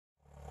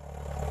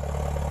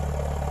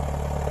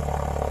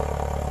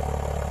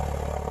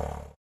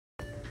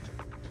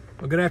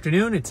Well, good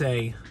afternoon. It's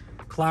a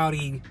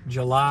cloudy,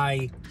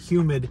 July,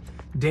 humid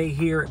day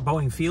here at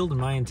Boeing Field,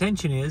 and my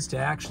intention is to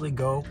actually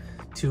go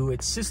to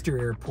its sister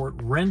airport,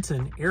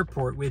 Renton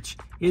Airport, which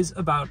is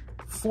about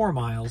 4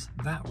 miles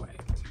that way.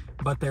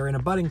 But they're in a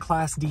budding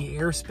Class D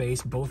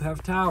airspace, both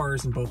have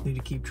towers, and both need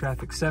to keep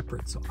traffic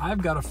separate. So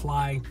I've got to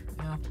fly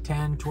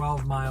 10,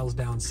 12 miles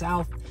down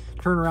south,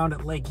 turn around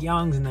at Lake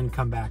Youngs, and then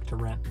come back to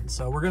Renton.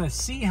 So we're going to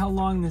see how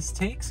long this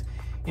takes.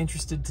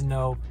 Interested to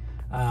know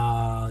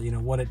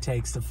what it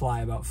takes to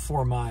fly about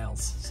 4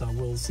 miles. So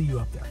we'll see you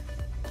up there.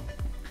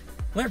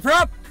 Clear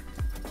prop!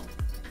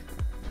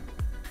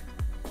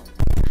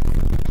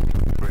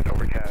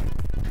 Overcast.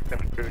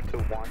 Temperature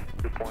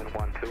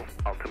 2.12,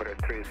 altimeter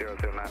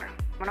 3009.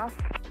 Coming off.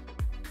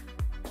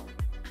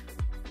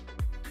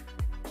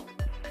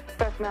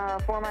 Cessna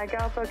 4 Mike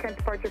Alpha, Kent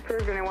departure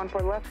approved, runway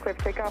 14 left, clear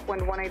for takeoff,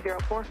 wind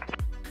 1804.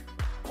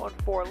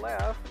 14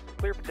 left,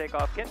 clear for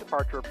takeoff, Kent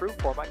departure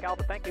approved, 4 Mike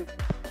Alpha, thank you.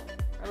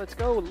 All right, let's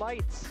go,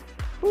 lights.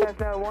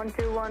 Cessna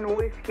 121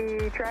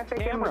 Whiskey, traffic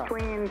Camera. in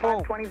between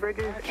 520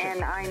 bridges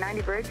and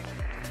I-90 bridge.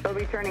 They'll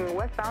be turning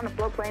westbound to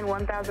float plane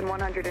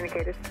 1,100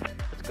 indicated.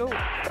 Let's go.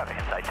 Traffic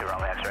inside 2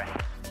 runway X-ray.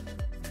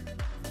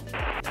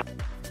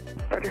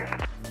 Roger.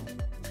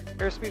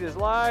 Airspeed is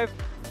live,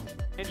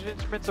 engine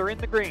instruments are in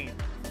the green.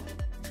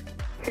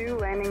 2,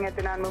 landing at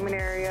the non-movement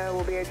area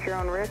will be at your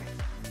own risk.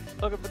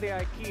 Looking for the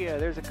IKEA,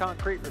 there's a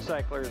concrete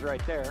recyclers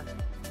right there.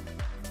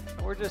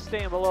 We're just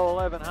staying below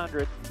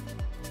 1100.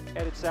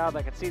 Headed south,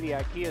 I can see the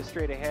IKEA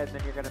straight ahead, and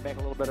then you're going to make a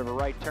little bit of a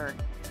right turn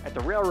at the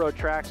railroad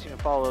tracks. You can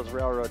follow those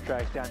railroad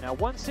tracks down. Now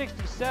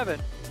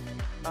 167,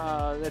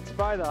 that's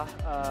by the,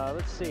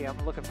 let's see, I'm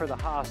looking for the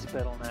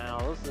hospital now.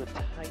 Those are the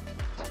Titan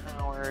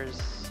Towers.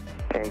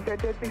 Okay, go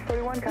to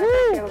 641, contact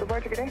channel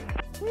departure, good day.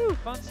 Woo,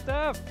 fun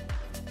stuff.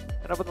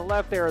 And up on the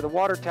left there are the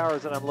water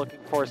towers that I'm looking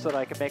for so that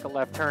I can make a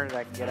left turn and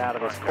I can get out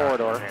of this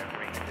corridor.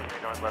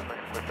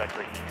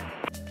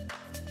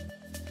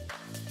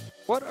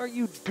 What are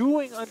you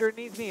doing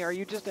underneath me? Are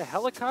you just a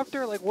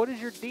helicopter? Like, what is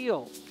your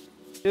deal,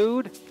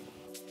 dude?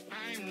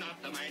 I'm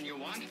not the man you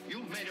want.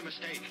 You've made a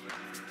mistake.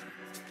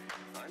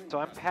 So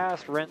I'm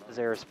past Renton's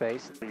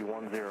airspace.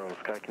 310,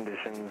 sky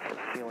conditions,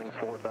 ceiling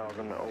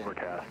 4,000,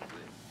 overcast.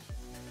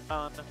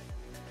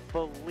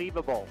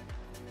 Unbelievable.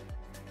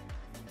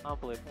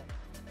 Unbelievable.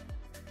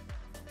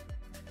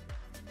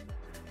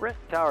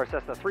 Renton Tower,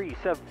 Cessna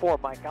 374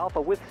 Mike Alpha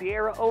with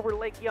Sierra over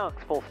Lake Youngs,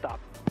 full stop.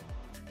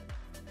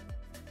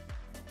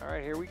 All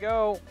right, here we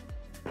go.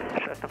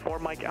 Cessna 4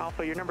 Mike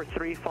Alpha, you're number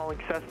 3, following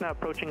Cessna,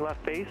 approaching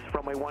left base,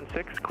 runway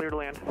 16, clear to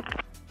land.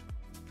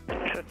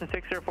 Cessna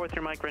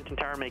 6043 Mike, Renton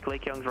Tower, make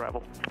Lake Youngs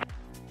arrival.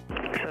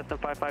 Cessna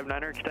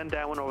 559er, extend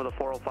downwind over the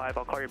 405,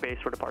 I'll call your base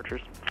for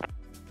departures.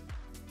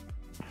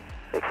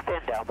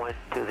 Extend downwind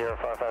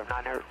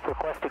 20559er,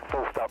 requesting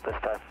full stop this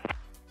time.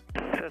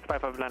 Cessna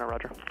 559er,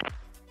 roger.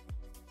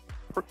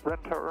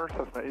 Renton Tower,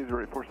 Cessna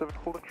 8047,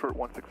 holding short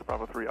 16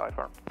 Bravo 3,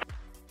 I-farm.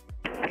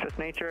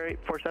 Cessna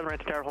 8047,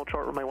 Renton Tower, hold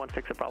short, runway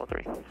 16 at Bravo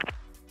 3.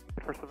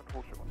 47,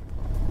 hold short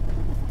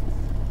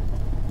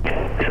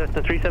 16.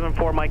 Cessna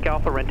 374 Mike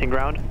Alpha, renting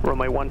ground,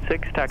 runway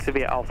 16, taxi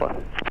via Alpha.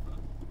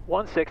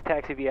 16,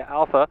 taxi via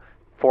Alpha,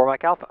 4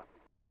 Mike Alpha.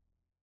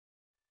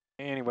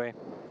 Anyway,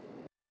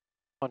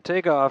 on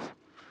takeoff,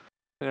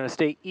 we're going to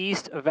stay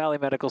east of Valley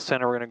Medical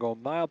Center. We're going to go a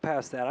mile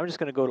past that. I'm just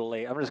going to go to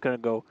Lake. I'm just going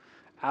to go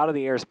out of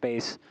the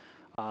airspace,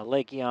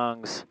 Lake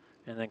Youngs,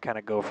 and then kind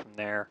of go from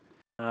there.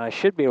 I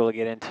should be able to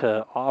get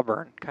into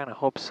Auburn. Kind of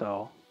hope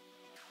so.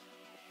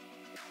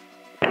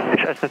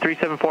 Cessna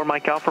 374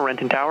 Mike Alpha,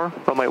 Renton Tower,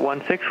 runway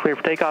 16, clear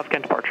for takeoff,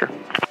 Kent departure.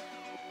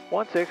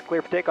 16,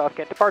 clear for takeoff,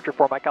 Kent departure,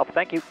 4 Mike Alpha,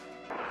 thank you.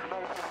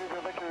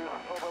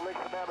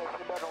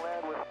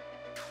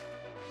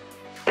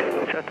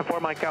 Cessna 4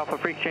 Mike Alpha,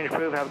 free exchange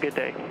approved, have a good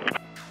day.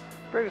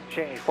 Free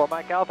exchange, 4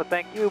 Mike Alpha,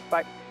 thank you,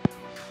 bye.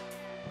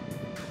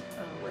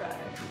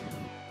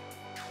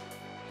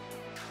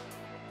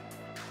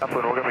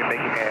 We're going to be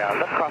making a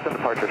left crossing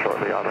departure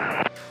shortly, Auburn.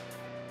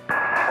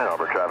 And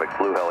Auburn traffic,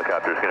 blue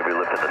helicopter is going to be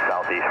lifting the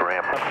southeast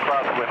ramp. Left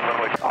crosswind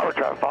runway. Auburn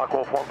traffic, Fox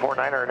Wolf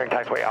 149er, entering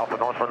taxiway Alpha,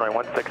 north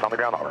runway 16 on the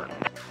ground, Auburn.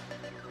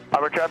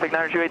 Auburn traffic,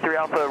 9283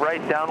 Alpha,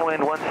 right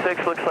downwind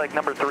 16, looks like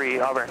number 3,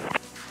 Auburn.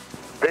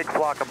 Big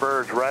flock of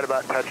birds right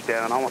about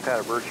touchdown, almost had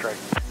a bird strike.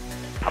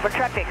 Auburn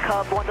traffic,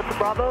 Cub 1 to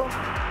Bravo,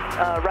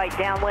 right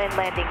downwind,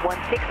 landing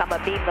 16, I'm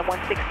going to beam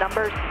the 16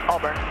 numbers,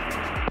 Auburn.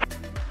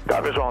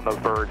 Got visual on those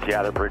birds,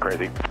 yeah, they're pretty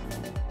crazy.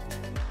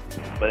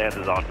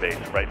 Bonanza's on base,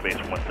 right base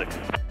 16.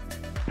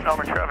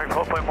 Auburn traffic,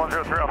 plane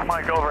 103 off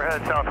Mike,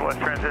 overhead, southwest,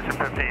 transition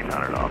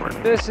 1500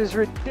 Auburn. This is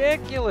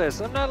ridiculous.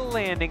 I'm not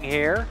landing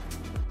here.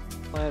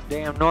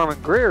 Damn Norman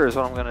Greer is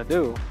what I'm going to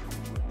do.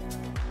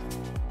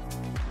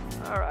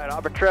 All right,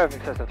 Auburn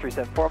traffic, Cessna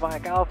 374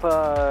 Mike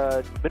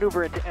Alpha,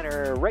 maneuver into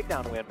enter right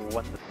downwind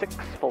 16,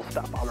 full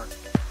stop, Auburn.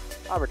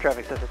 Auburn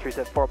traffic, Cessna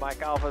 374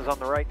 Mike Alpha is on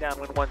the right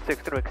downwind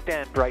 16, going to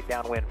extend right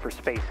downwind for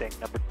spacing.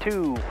 Number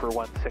 2 for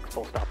 16,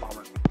 full stop,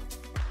 Auburn.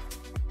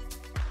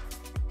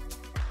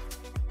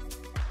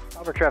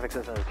 Auburn traffic,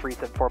 Cessna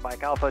 374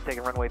 Mike Alpha,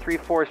 taking runway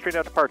 34, straight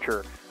out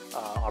departure,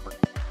 Auburn.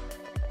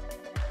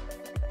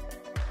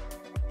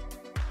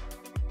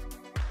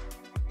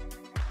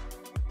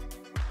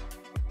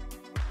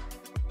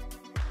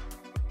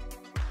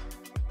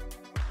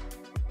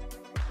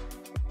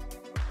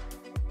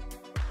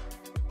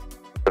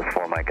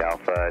 Mike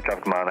Alpha.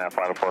 Traffic mile now,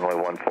 final runway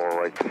 14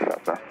 right to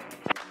Cessna.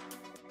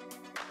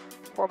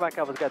 4 Mike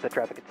Alpha's got the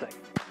traffic in sight.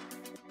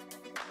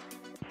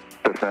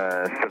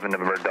 Cessna 7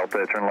 November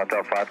Delta, turn left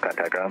L5,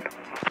 contact ground.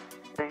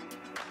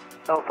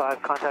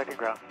 L5, contacting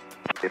ground.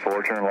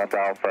 84, turn left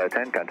Alpha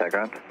 10, contact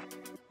ground.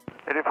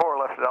 84,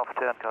 left at Alpha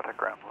 10, contact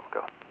ground. Let's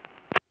go.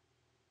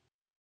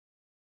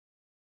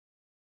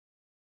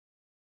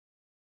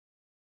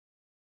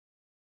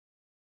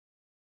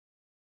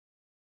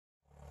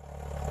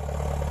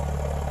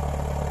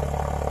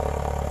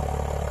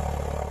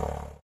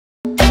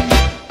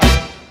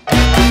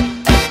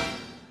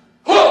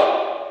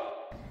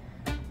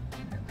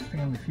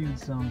 Family Feud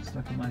song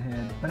stuck in my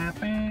head.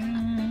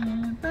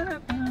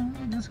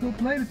 Let's go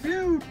play the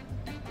feud.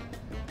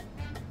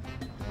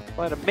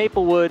 We're at a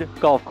Maplewood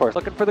golf course.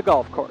 Looking for the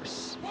golf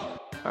course.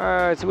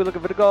 Alright, so we're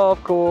looking for the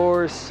golf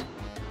course.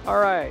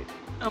 Alright,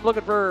 I'm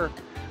looking for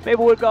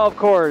Maplewood golf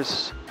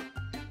course.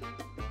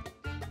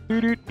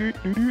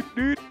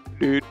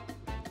 RB68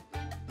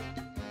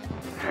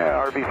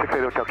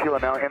 Hotel Kilo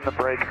now in the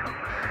break.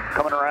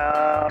 Coming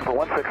around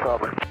for 16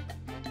 Auburn.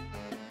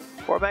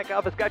 4 Mike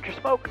Alpha's got your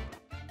smoke.